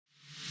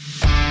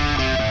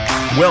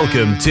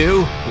Welcome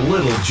to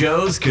Little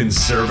Joe's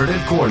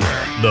Conservative Corner,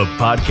 the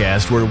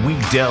podcast where we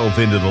delve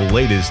into the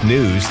latest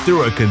news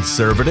through a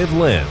conservative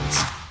lens.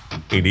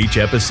 In each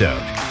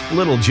episode,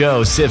 Little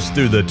Joe sifts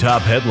through the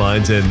top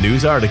headlines and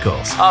news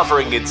articles,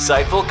 offering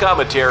insightful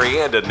commentary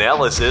and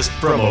analysis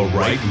from a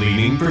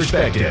right-leaning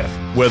perspective.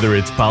 Whether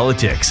it's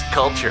politics,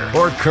 culture,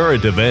 or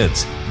current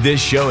events,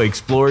 this show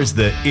explores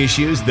the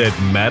issues that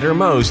matter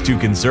most to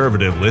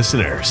conservative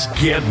listeners.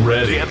 Get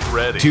ready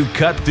to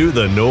cut through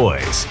the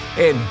noise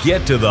and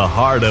get to the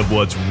heart of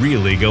what's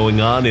really going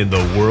on in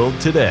the world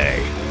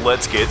today.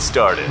 Let's get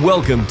started.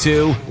 Welcome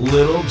to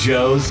Little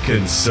Joe's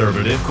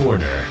Conservative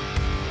Corner.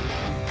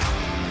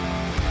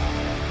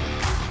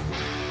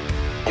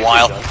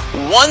 While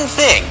one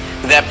thing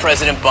that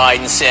President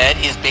Biden said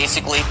is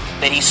basically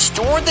that he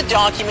stored the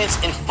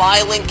documents in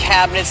filing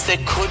cabinets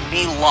that could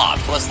be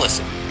locked. Let's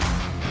listen.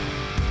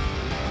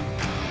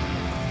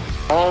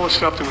 All the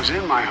stuff that was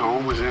in my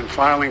home was in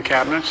filing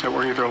cabinets that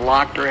were either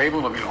locked or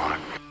able to be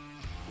locked.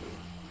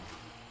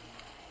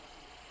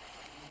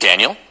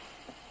 Daniel?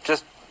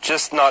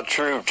 Just not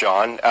true,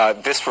 John.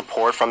 This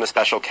report from the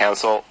special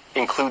counsel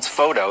includes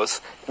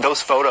photos.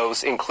 Those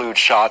photos include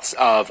shots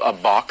of a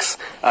box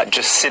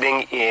just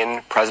sitting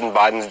in President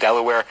Biden's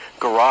Delaware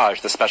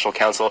garage. The special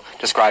counsel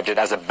described it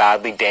as a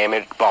badly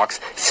damaged box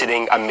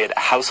sitting amid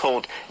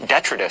household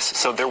detritus.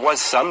 So there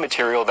was some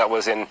material that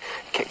was in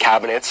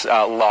cabinets,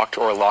 locked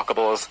or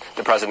lockable, as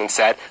the president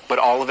said, but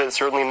all of it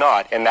certainly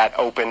not. And that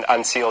open,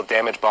 unsealed,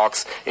 damaged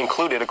box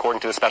included,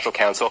 according to the special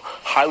counsel,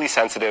 highly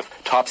sensitive,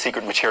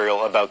 top-secret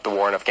material about the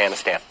war in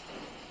Afghanistan.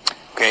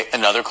 Okay,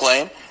 another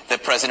claim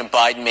that President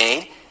Biden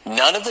made,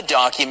 none of the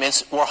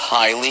documents were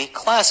highly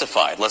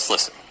classified. Let's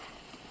listen.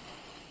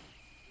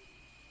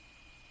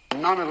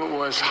 None of it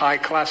was high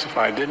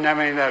classified. Didn't have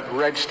any of that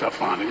red stuff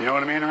on it. You know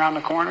what I mean? Around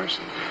the corners?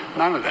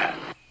 None of that.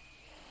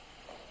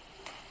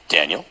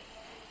 Daniel?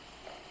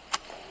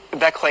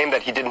 That claim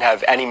that he didn't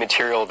have any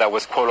material that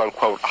was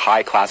quote-unquote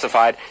high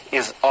classified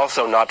is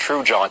also not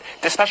true, John.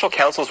 The special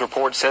counsel's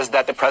report says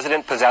that the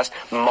president possessed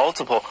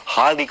multiple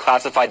highly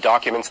classified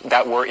documents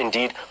that were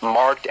indeed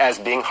marked as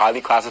being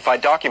highly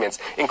classified documents,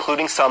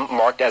 including some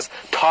marked as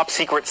top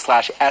secret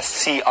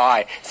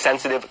 /SCI,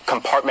 sensitive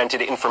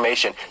compartmented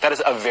information. That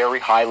is a very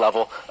high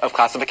level of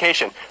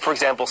classification. For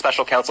example,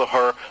 special counsel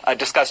Hur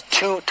discussed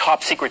two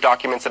top secret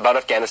documents about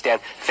Afghanistan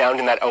found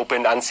in that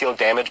open, unsealed,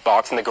 damaged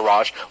box in the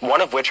garage,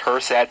 one of which Hur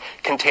said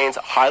contains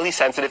highly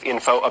sensitive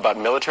info about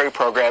military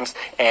programs,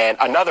 and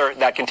another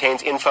that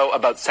contains info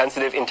about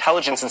sensitive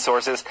intelligence and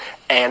sources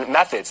and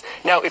methods.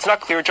 Now, it's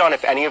not clear, John,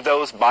 if any of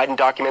those Biden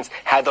documents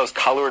had those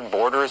colored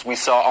borders we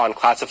saw on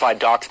classified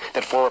docs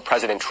that former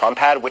President Trump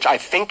had, which I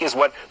think is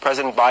what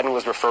President Biden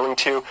was referring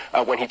to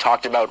when he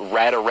talked about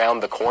red around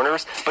the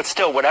corners. But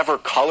still, whatever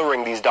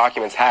coloring these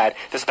documents had,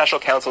 the special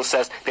counsel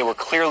says they were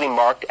clearly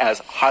marked as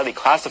highly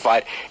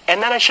classified.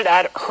 And then I should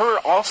add, Hur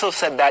also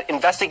said that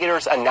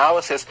investigators'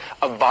 analysis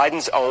of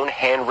Biden's own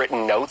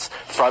handwritten notes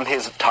from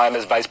his time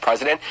as vice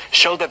president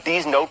showed that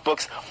these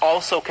notebooks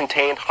also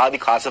contained highly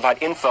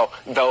classified info,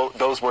 though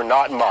those were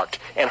not marked.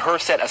 And Hur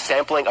said a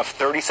sampling of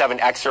 37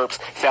 excerpts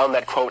found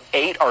that, quote,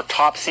 8 are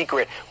top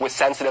secret with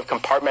sensitive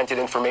compartmented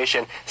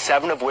information,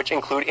 7 of which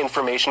include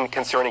information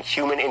concerning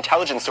human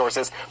intelligence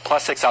sources,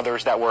 plus 6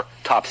 others that were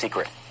top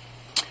secret.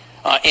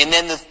 And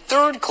then the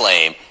third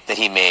claim that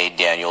he made,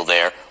 Daniel,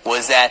 there,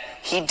 was that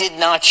he did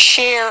not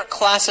share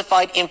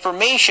classified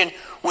information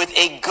with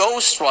a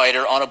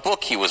ghostwriter on a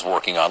book he was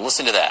working on.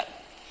 Listen to that.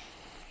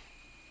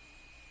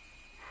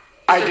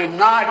 I did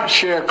not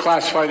share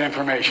classified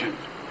information.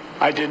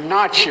 I did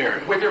not share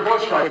it. With your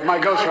ghostwriter? With my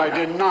ghostwriter,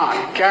 I did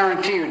not.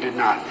 Guarantee you did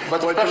not. But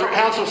the special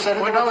counsel said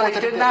it. Well, no,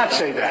 he did not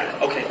say that.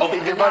 Okay.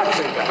 He did not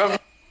say that.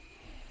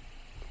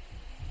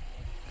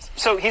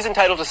 So he's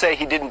entitled to say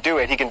he didn't do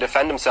it. He can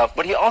defend himself.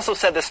 But he also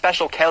said the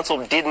special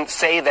counsel didn't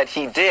say that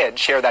he did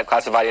share that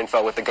classified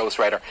info with the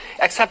ghostwriter.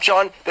 Except,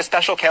 John, the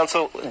special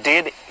counsel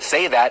did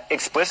say that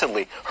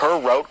explicitly.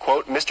 Hur wrote,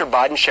 quote, Mr.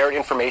 Biden shared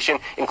information,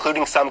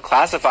 including some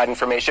classified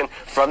information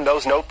from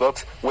those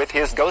notebooks with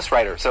his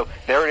ghostwriter. So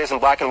there it is in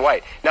black and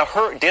white. Now,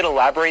 Hur did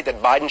elaborate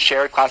that Biden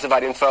shared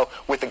classified info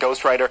with the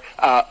ghostwriter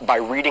by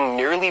reading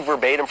nearly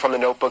verbatim from the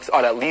notebooks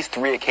on at least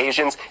 3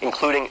 occasions,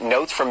 including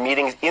notes from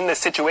meetings in the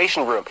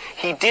Situation Room.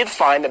 He did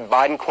find that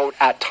Biden, quote,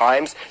 at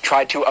times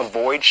tried to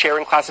avoid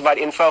sharing classified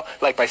info,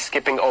 like by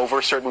skipping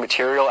over certain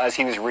material as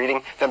he was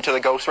reading them to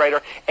the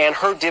ghostwriter. And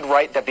Hur did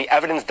write that the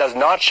evidence does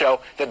not show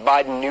that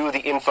Biden knew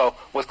the info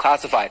was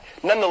classified.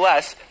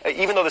 Nonetheless,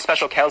 even though the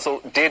special counsel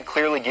did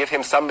clearly give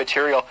him some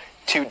material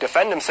to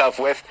defend himself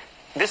with,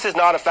 this is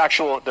not a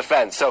factual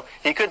defense. So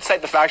he could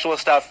cite the factual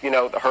stuff,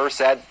 Hur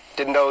said,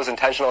 didn't know it was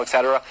intentional,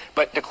 etc.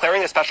 But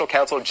declaring the special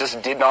counsel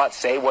just did not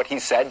say what he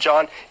said,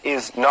 John,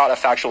 is not a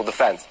factual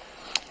defense.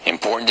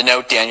 Important to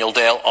note, Daniel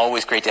Dale,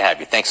 always great to have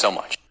you. Thanks so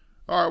much.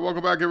 All right,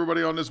 welcome back,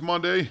 everybody, on this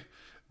Monday.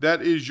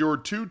 That is your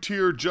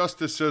two-tier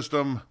justice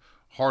system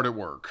hard at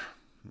work.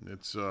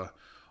 It's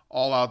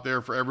all out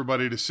there for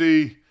everybody to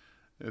see.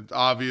 It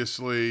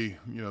obviously,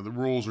 the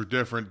rules are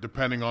different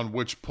depending on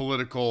which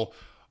political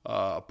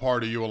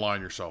party you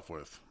align yourself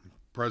with.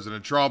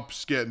 President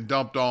Trump's getting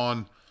dumped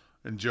on,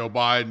 and Joe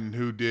Biden,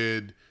 who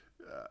did,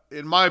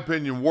 in my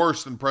opinion,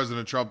 worse than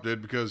President Trump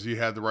did because he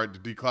had the right to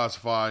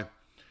declassify,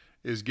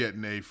 is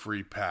getting a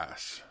free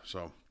pass.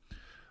 So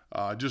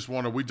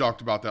we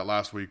talked about that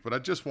last week, but I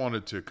just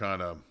wanted to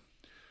kind of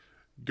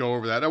go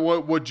over that.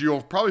 What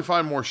you'll probably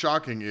find more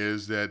shocking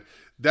is that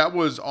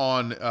was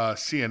on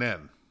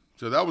CNN.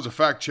 So that was a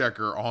fact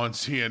checker on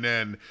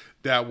CNN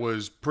that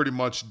was pretty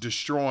much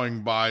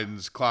destroying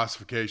Biden's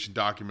classification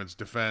documents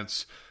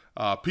defense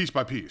piece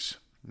by piece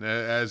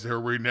as they're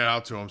reading it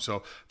out to him. So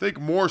I think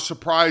more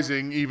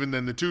surprising even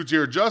than the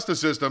two-tier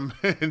justice system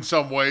in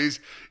some ways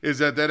is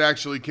that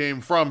actually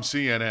came from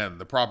CNN,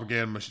 the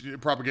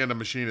propaganda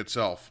machine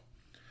itself.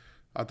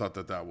 I thought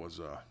that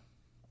was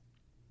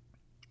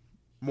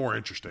more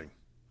interesting,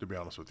 to be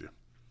honest with you.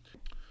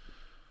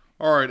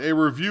 All right, a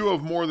review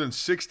of more than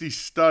 60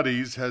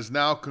 studies has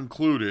now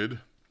concluded,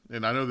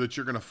 and I know that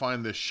you're going to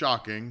find this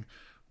shocking.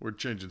 We're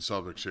changing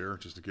subjects here,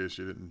 just in case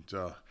you didn't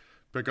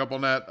pick up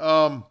on that.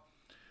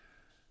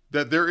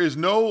 That there is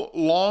no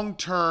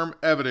long-term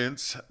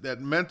evidence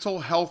that mental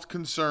health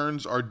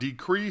concerns are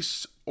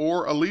decreased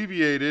or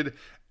alleviated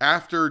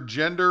after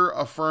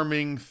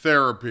gender-affirming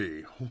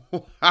therapy.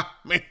 I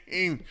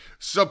mean,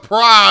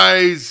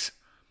 surprise!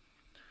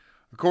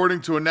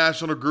 According to a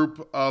national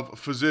group of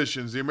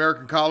physicians, the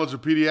American College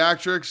of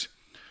Pediatrics,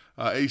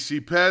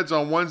 ACPEDS,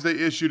 on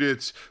Wednesday issued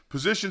its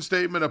position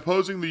statement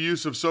opposing the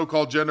use of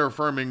so-called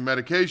gender-affirming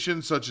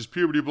medications such as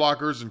puberty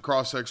blockers and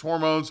cross-sex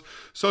hormones,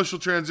 social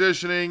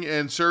transitioning,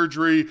 and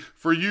surgery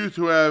for youth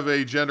who have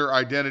a gender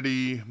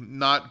identity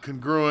not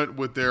congruent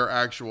with their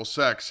actual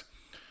sex.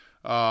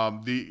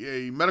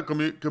 The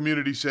medical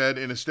community said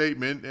in a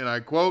statement, and I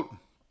quote,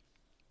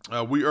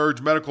 we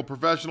urge medical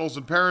professionals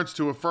and parents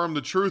to affirm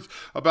the truth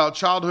about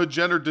childhood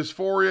gender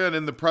dysphoria and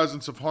in the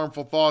presence of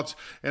harmful thoughts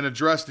and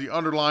address the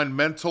underlying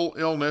mental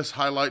illness,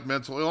 highlight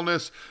mental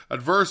illness,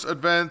 adverse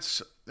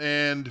events,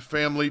 and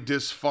family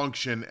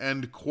dysfunction,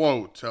 end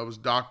quote. That was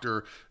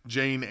Dr.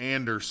 Jane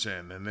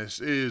Anderson, and this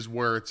is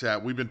where it's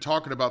at. We've been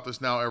talking about this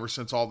now ever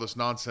since all this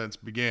nonsense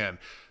began,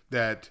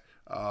 that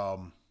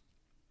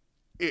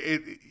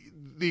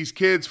these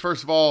kids,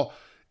 first of all,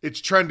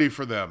 it's trendy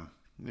for them.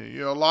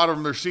 You know, a lot of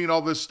them, they're seeing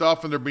all this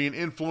stuff and they're being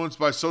influenced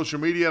by social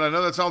media. And I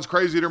know that sounds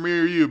crazy to me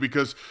or you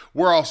because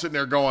we're all sitting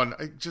there going,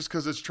 just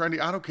because it's trendy,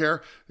 I don't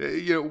care.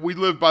 You know, we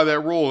live by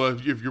that rule. I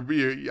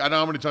know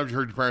how many times you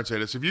heard your parents say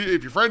this. If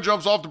your friend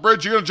jumps off the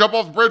bridge, you're going to jump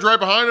off the bridge right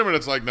behind him. And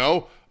it's like,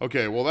 no.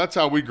 Okay, well, that's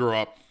how we grew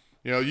up.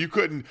 You know,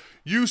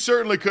 you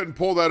certainly couldn't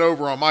pull that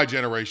over on my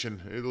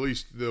generation, at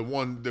least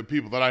the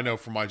people that I know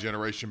from my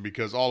generation,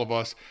 because all of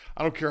us,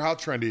 I don't care how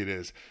trendy it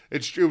is.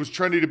 It was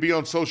trendy to be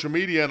on social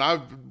media, and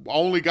I've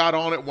only got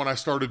on it when I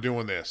started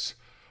doing this.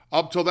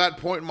 Up till that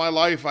point in my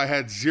life, I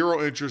had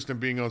zero interest in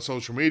being on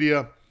social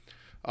media.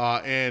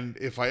 And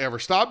if I ever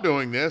stop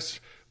doing this,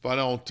 if I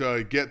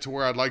don't get to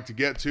where I'd like to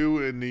get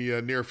to in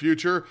the near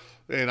future,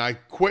 and I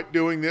quit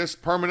doing this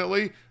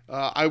permanently,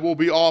 I will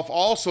be off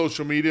all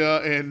social media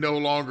and no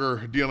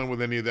longer dealing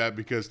with any of that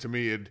because to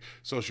me,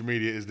 social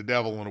media is the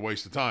devil and a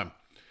waste of time.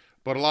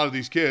 But a lot of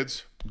these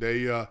kids,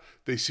 they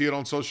see it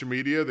on social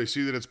media. They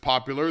see that it's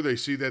popular. They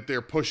see that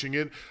they're pushing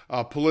it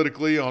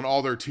politically on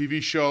all their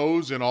TV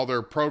shows and all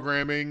their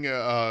programming,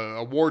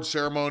 award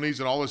ceremonies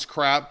and all this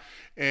crap.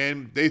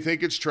 And they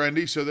think it's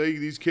trendy, so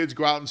these kids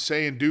go out and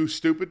say and do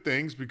stupid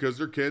things because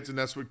they're kids, and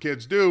that's what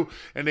kids do,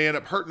 and they end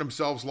up hurting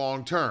themselves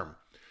long term.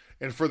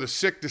 And for the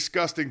sick,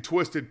 disgusting,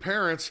 twisted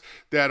parents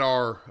that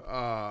are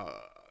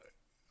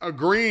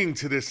agreeing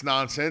to this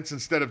nonsense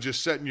instead of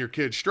just setting your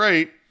kid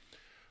straight,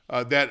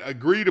 that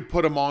agree to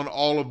put them on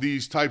all of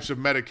these types of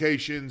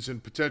medications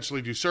and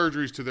potentially do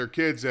surgeries to their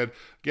kids that,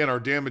 again, are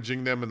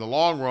damaging them in the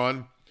long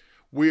run,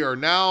 they are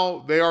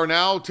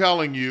now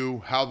telling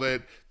you how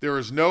that there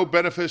is no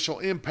beneficial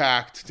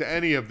impact to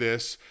any of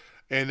this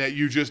and that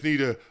you just need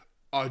to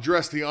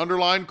address the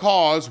underlying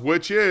cause,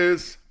 which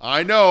is,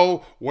 I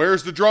know,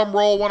 where's the drum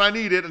roll when I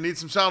need it? I need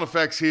some sound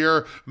effects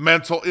here.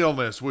 Mental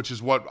illness, which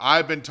is what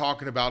I've been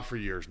talking about for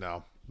years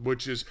now,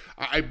 which is,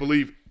 I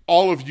believe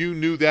all of you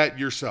knew that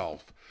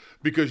yourself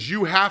because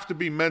you have to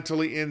be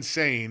mentally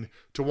insane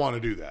to want to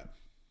do that.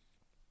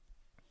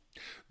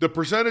 The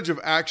percentage of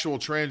actual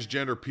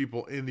transgender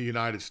people in the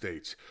United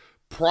States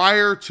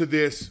prior to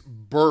this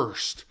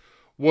burst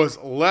was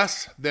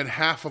less than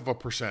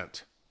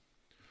 0.5%.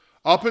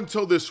 Up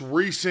until this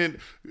recent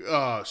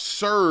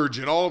surge,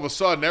 and all of a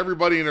sudden,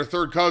 everybody and their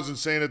third cousin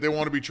saying that they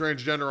want to be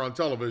transgender on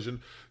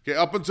television. Okay,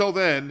 up until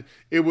then,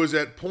 it was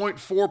at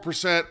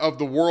 0.4% of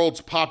the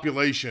world's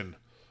population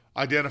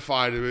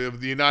identified,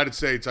 of the United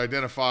States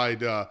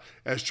identified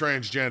as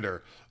transgender.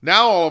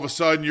 Now, all of a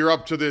sudden, you're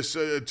up to this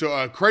to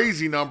a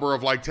crazy number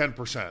of like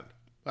 10%.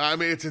 I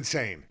mean, it's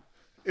insane.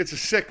 It's a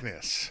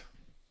sickness.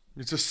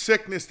 It's a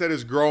sickness that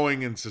is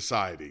growing in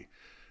society.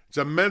 It's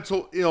a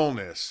mental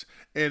illness.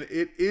 And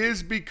it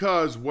is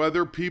because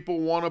whether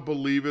people want to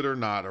believe it or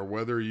not, or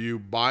whether you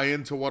buy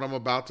into what I'm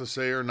about to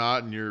say or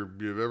not, and you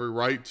have every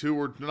right to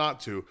or not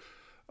to,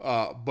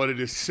 but it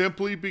is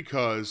simply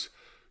because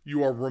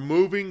you are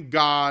removing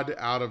God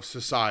out of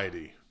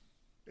society.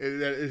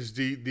 That is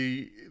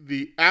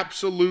the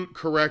absolute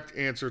correct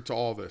answer to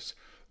all this.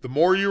 The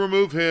more you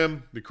remove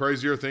him, the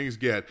crazier things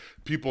get.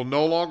 People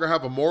no longer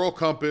have a moral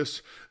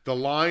compass. The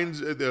lines,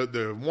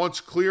 the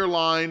once clear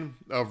line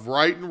of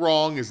right and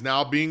wrong is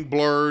now being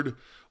blurred.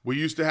 We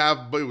used to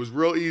have, but it was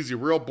real easy,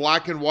 real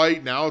black and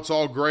white. Now it's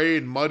all gray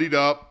and muddied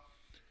up.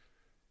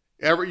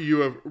 You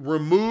have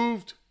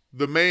removed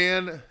the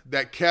man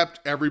that kept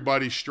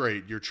everybody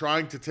straight. You're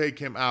trying to take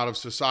him out of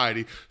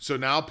society. So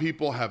now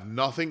people have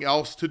nothing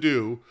else to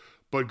do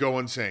but go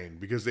insane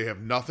because they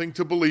have nothing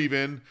to believe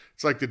in.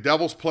 It's like the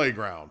devil's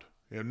playground.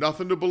 They have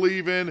nothing to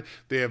believe in.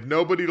 They have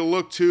nobody to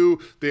look to.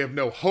 They have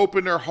no hope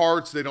in their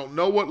hearts. They don't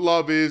know what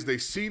love is. They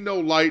see no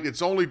light.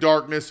 It's only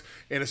darkness.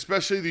 And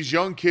especially these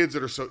young kids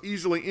that are so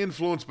easily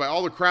influenced by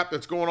all the crap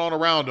that's going on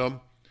around them,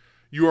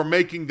 you are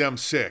making them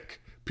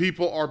sick.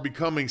 People are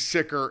becoming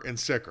sicker and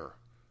sicker.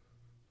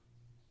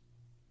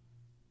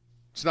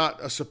 It's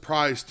not a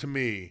surprise to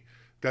me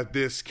that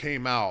this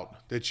came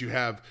out, that you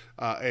have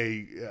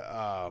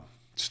a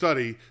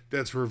study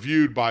that's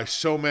reviewed by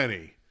so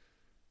many,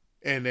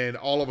 and then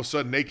all of a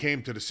sudden they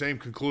came to the same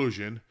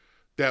conclusion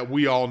that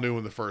we all knew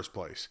in the first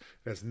place.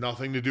 It has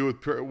nothing to do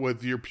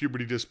with your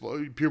puberty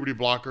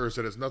blockers.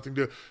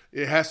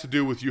 It has to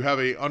do with you have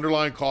an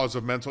underlying cause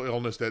of mental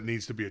illness that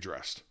needs to be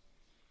addressed.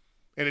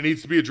 And it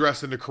needs to be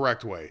addressed in the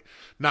correct way.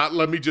 Not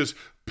let me just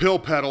pill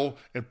peddle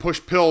and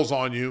push pills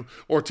on you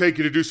or take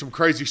you to do some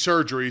crazy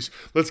surgeries.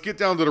 Let's get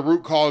down to the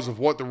root cause of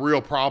what the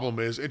real problem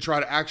is and try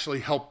to actually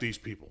help these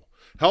people.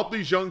 Help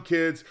these young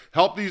kids.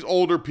 Help these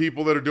older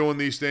people that are doing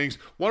these things.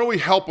 Why don't we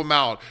help them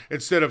out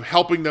instead of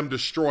helping them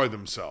destroy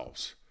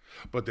themselves?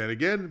 But then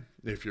again,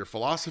 if your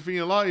philosophy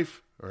in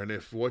life, and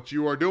if what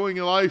you are doing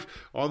in life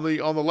on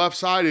the left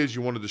side is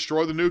you want to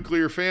destroy the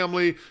nuclear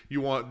family, you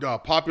want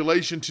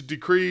population to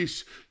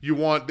decrease, you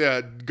want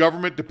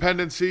government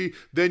dependency,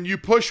 then you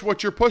push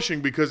what you're pushing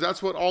because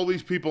that's what all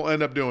these people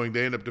end up doing.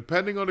 They end up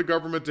depending on the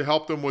government to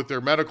help them with their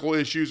medical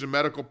issues and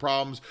medical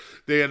problems.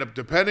 They end up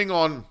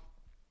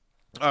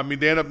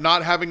they end up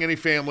not having any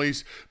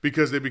families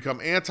because they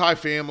become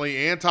anti-family,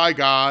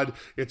 anti-God.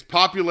 It's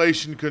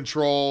population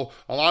control.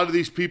 A lot of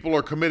these people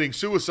are committing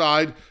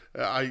suicide.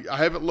 I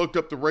haven't looked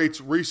up the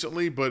rates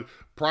recently, but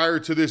prior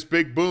to this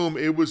big boom,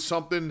 it was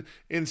something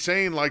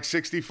insane, like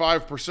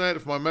 65%,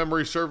 if my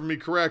memory is serving me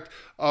correct,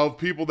 of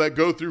people that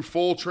go through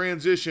full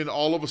transition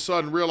all of a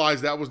sudden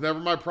realize that was never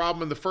my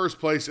problem in the first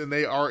place, and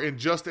they are in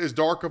just as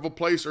dark of a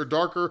place or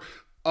darker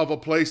of a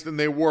place than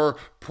they were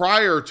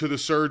prior to the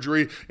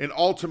surgery, and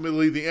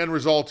ultimately the end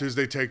result is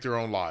they take their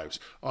own lives.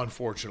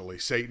 Unfortunately,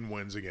 Satan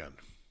wins again.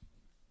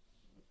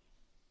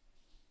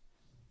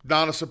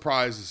 Not a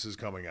surprise this is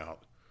coming out.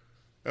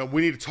 And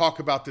we need to talk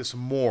about this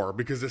more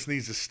because this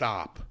needs to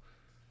stop.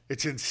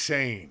 It's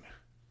insane.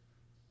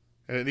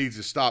 And it needs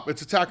to stop.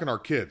 It's attacking our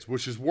kids,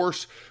 which is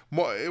worse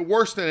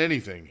than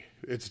anything.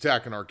 It's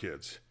attacking our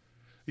kids.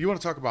 You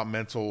want to talk about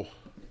mental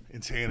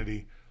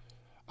insanity?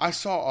 I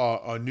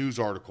saw a news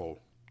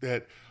article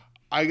that,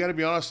 I got to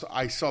be honest,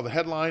 I saw the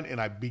headline and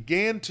I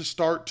began to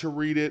start to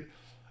read it.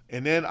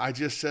 And then I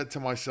just said to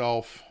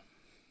myself,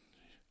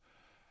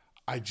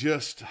 I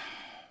don't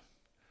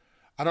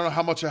know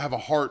how much I have a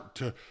heart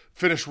to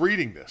finish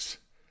reading this,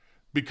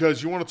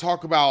 because you want to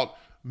talk about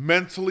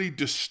mentally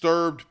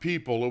disturbed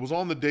people. It was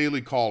on the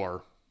Daily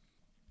Caller.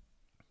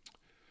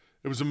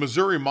 It was a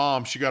Missouri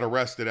mom. She got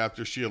arrested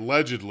after she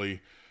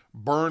allegedly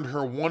burned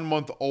her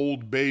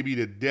 1-month-old baby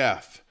to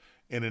death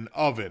in an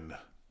oven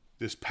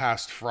this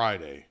past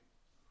Friday.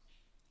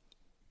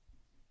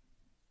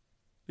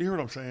 You hear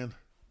what I'm saying?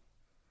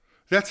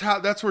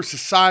 That's where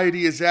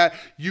society is at.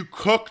 You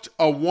cooked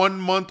a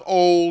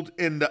 1-month-old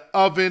in the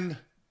oven.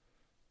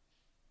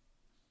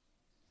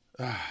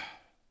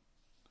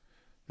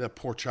 That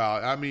poor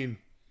child. I mean,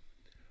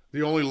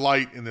 the only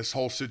light in this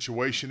whole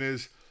situation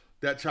is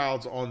that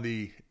child's on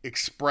the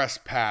express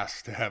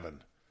pass to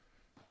heaven.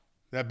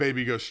 That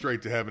baby goes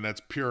straight to heaven.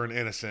 That's pure and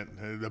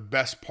innocent. The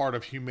best part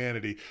of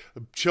humanity.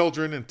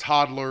 Children and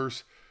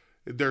toddlers,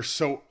 they're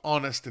so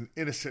honest and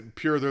innocent and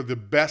pure. They're the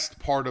best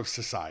part of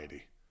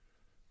society.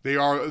 They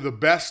are the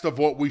best of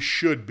what we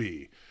should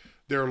be.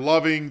 They're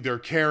loving, they're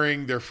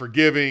caring, they're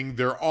forgiving,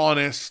 they're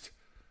honest.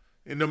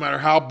 And no matter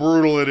how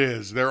brutal it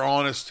is, they're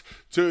honest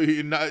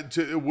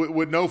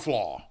with no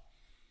flaw.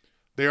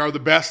 They are the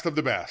best of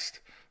the best.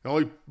 The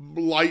only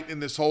light in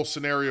this whole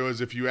scenario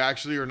is if you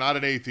actually are not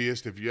an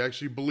atheist, if you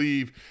actually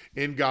believe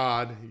in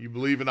God, you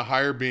believe in a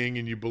higher being,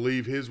 and you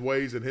believe his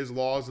ways and his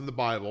laws in the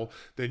Bible,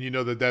 then you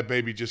know that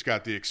baby just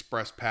got the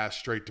express pass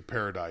straight to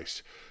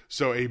paradise.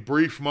 So a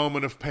brief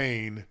moment of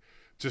pain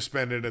to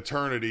spend an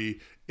eternity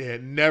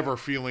and never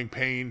feeling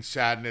pain,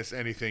 sadness,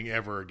 anything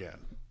ever again.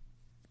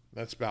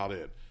 That's about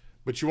it.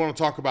 But you want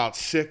to talk about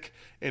sick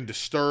and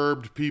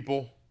disturbed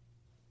people?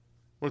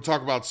 I want to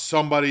talk about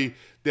somebody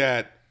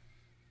that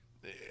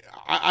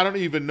I don't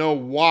even know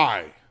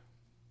why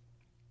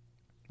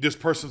this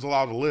person's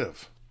allowed to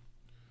live.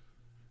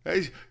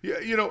 Hey,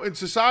 in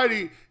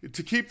society,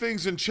 to keep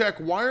things in check,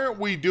 why aren't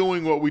we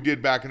doing what we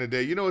did back in the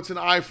day? It's an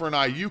eye for an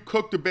eye. You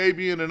cooked a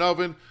baby in an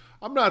oven.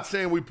 I'm not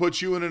saying we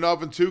put you in an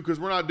oven too, because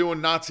we're not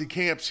doing Nazi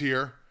camps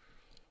here.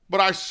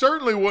 But I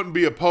certainly wouldn't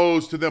be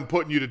opposed to them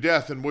putting you to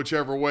death in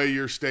whichever way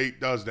your state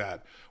does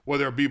that.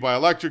 Whether it be by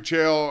electric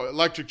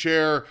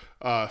chair,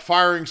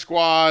 firing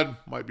squad,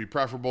 might be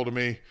preferable to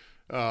me.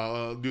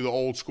 Do the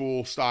old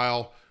school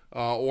style,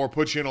 or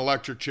put you in an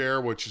electric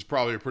chair, which is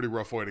probably a pretty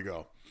rough way to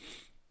go.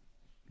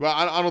 Well,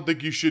 I don't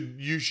think you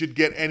should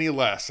get any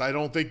less. I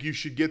don't think you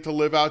should get to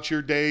live out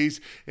your days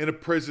in a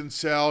prison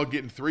cell,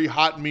 getting 3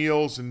 hot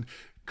meals and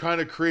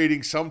kind of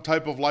creating some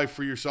type of life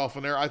for yourself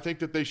in there. I think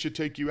that they should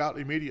take you out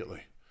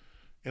immediately.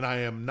 And I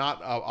am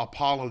not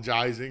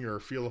apologizing or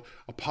feel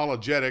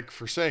apologetic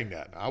for saying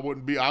that. I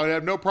would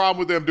have no problem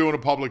with them doing a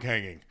public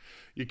hanging.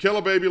 You kill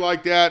a baby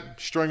like that,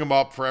 string them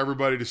up for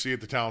everybody to see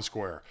at the town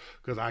square.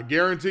 Because I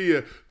guarantee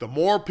you, the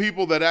more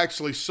people that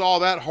actually saw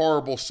that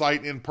horrible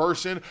sight in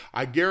person,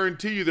 I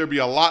guarantee you there'll be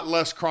a lot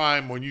less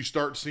crime when you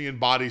start seeing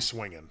bodies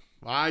swinging.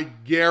 I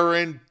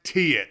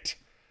guarantee it.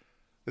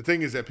 The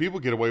thing is that people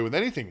get away with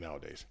anything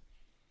nowadays.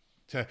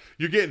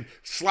 You're getting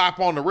slap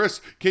on the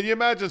wrist. Can you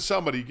imagine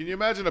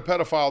a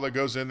pedophile that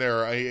goes in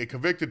there, a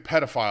convicted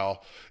pedophile,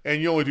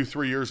 and you only do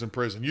 3 years in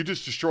prison? You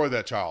just destroy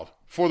that child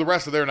for the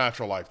rest of their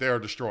natural life. They are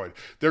destroyed.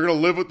 They're going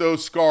to live with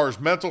those scars,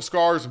 mental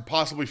scars and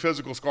possibly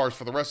physical scars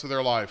for the rest of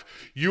their life.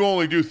 You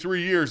only do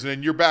 3 years, and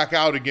then you're back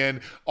out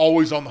again,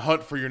 always on the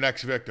hunt for your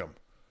next victim.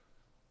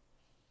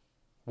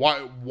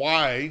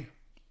 Why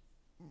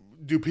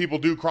do people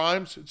do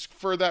crimes? It's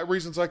for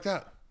reasons like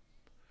that.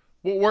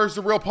 Well, where's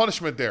the real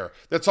punishment there?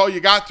 That's all you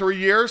got, 3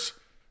 years?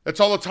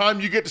 That's all the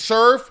time you get to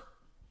serve?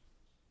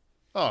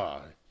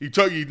 Now,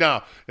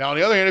 on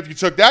the other hand, if you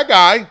took that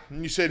guy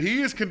and you said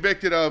he is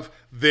convicted of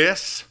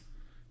this,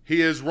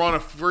 he has run a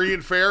free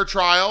and fair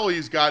trial,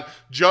 he's got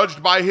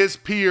judged by his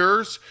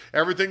peers,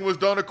 everything was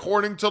done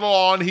according to the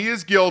law, and he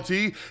is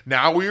guilty.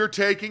 Now we are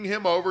taking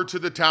him over to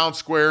the town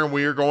square and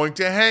we are going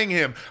to hang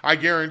him. I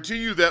guarantee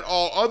you that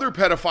all other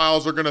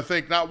pedophiles are going to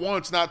think not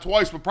once, not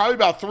twice, but probably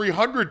about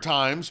 300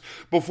 times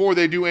before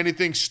they do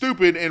anything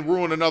stupid and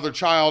ruin another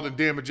child and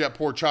damage that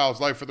poor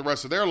child's life for the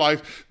rest of their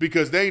life,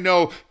 because they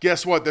know,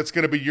 guess what, that's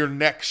going to be your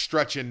neck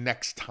stretching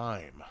next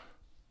time.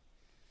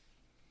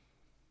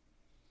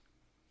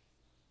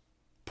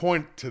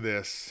 Point to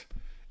this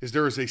is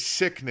there is a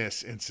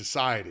sickness in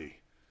society.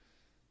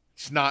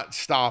 It's not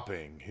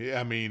stopping.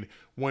 I mean,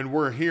 when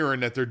we're hearing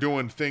that they're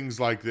doing things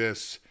like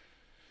this,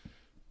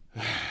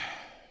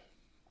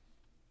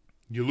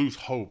 you lose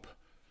hope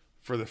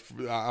for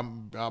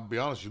I'll be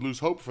honest, you lose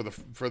hope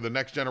for the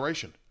next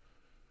generation.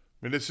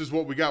 I mean, this is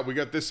what we got. We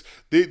got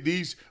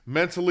these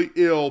mentally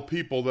ill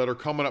people that are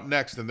coming up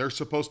next, and they're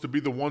supposed to be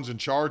the ones in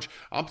charge.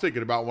 I'm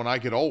thinking about when I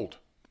get old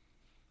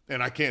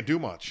and I can't do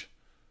much.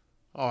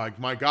 Oh,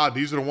 my God,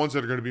 these are the ones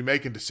that are going to be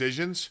making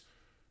decisions?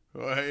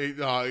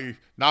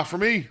 Not for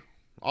me.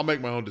 I'll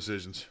make my own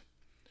decisions.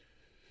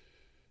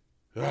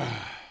 All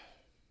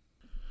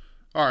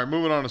right,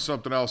 moving on to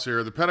something else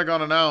here. The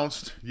Pentagon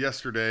announced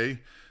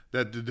yesterday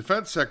that the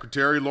Defense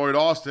Secretary, Lloyd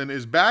Austin,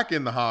 is back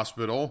in the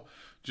hospital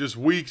just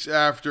weeks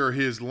after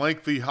his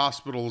lengthy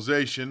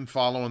hospitalization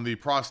following the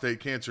prostate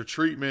cancer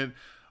treatment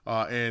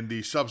and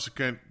the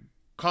subsequent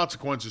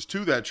consequences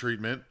to that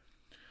treatment.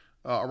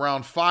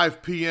 Around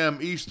 5 p.m.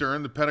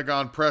 Eastern, the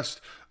Pentagon Press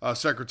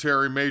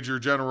Secretary Major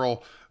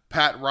General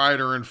Pat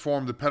Ryder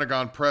informed the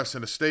Pentagon Press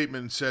in a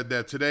statement and said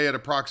that today at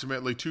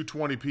approximately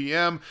 2:20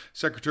 p.m.,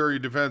 Secretary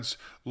of Defense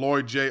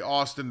Lloyd J.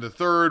 Austin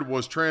III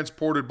was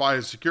transported by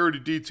his security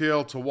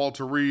detail to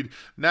Walter Reed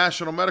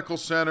National Medical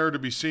Center to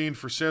be seen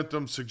for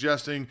symptoms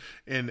suggesting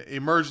an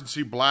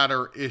emergency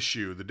bladder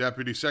issue. The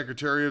Deputy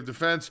Secretary of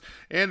Defense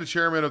and the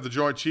Chairman of the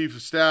Joint Chiefs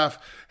of Staff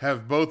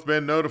have both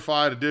been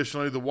notified.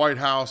 Additionally, the White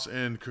House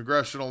and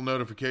congressional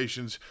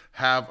notifications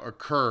have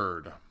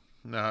occurred.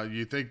 Now,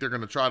 you think they're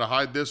going to try to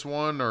hide this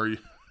one, or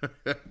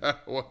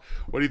what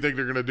do you think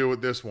they're going to do with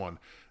this one?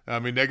 I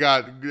mean, they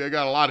got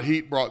a lot of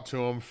heat brought to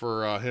him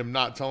for him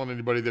not telling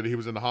anybody that he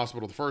was in the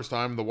hospital the first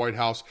time. The White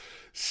House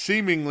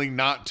seemingly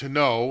not to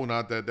know.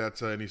 Not that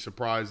that's any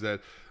surprise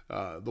that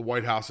the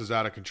White House is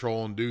out of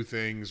control and do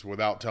things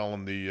without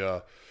telling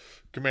the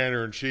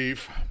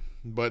commander-in-chief.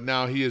 But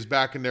now he is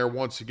back in there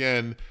once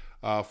again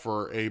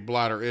for a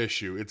bladder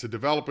issue. It's a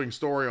developing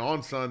story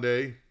on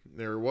Sunday.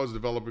 There was a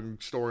developing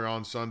story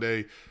on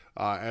Sunday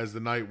as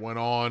the night went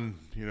on.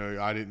 You know,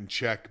 I didn't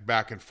check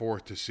back and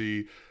forth to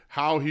see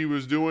how he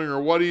was doing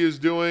or what he is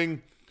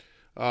doing.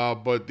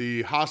 But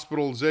the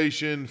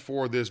hospitalization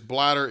for this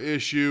bladder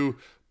issue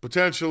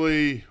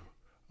potentially,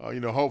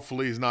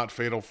 hopefully is not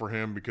fatal for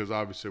him, because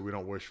obviously we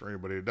don't wish for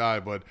anybody to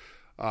die. But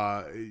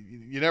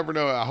you never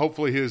know.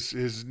 Hopefully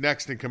his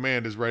next in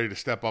command is ready to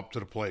step up to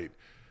the plate.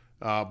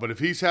 But if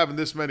he's having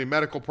this many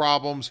medical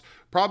problems,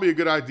 probably a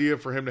good idea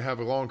for him to have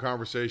a long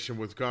conversation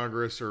with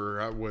Congress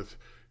or with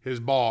his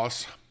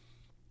boss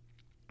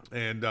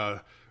and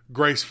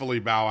gracefully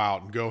bow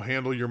out and go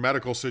handle your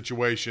medical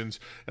situations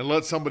and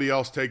let somebody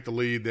else take the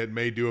lead that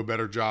may do a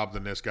better job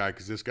than this guy,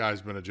 because this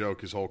guy's been a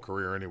joke his whole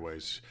career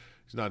anyways.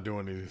 He's not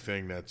doing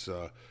anything that's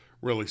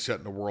really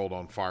setting the world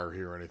on fire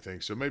here or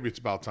anything. So maybe it's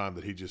about time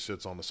that he just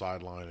sits on the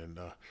sideline and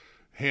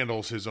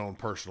handles his own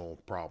personal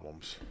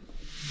problems.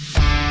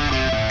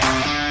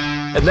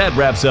 And that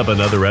wraps up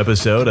another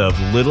episode of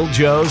Little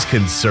Joe's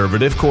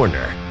Conservative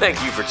Corner.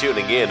 Thank you for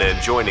tuning in and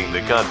joining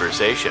the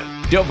conversation.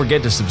 Don't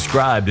forget to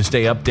subscribe to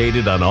stay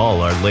updated on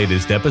all our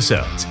latest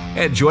episodes.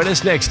 And join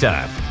us next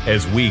time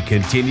as we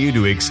continue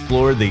to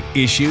explore the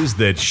issues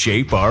that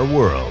shape our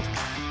world.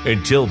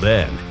 Until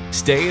then,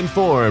 stay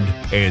informed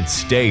and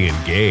stay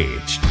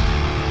engaged.